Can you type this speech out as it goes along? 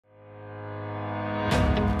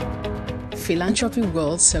Philanthropy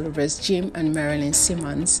World celebrates Jim and Marilyn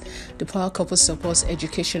Simons. The power couple supports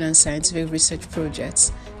education and scientific research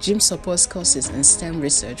projects. Jim supports courses in STEM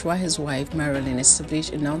research, while his wife Marilyn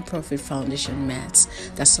established a non-profit foundation, MATS,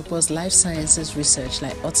 that supports life sciences research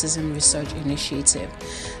like Autism Research Initiative.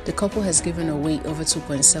 The couple has given away over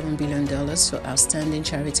 $2.7 billion for outstanding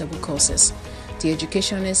charitable causes. The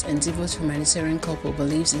educationist and devout humanitarian couple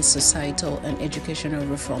believes in societal and educational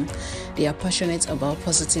reform. They are passionate about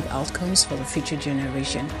positive outcomes for the future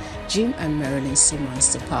generation. Jim and Marilyn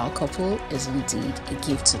Simons, the power couple, is indeed a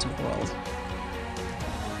gift to the world.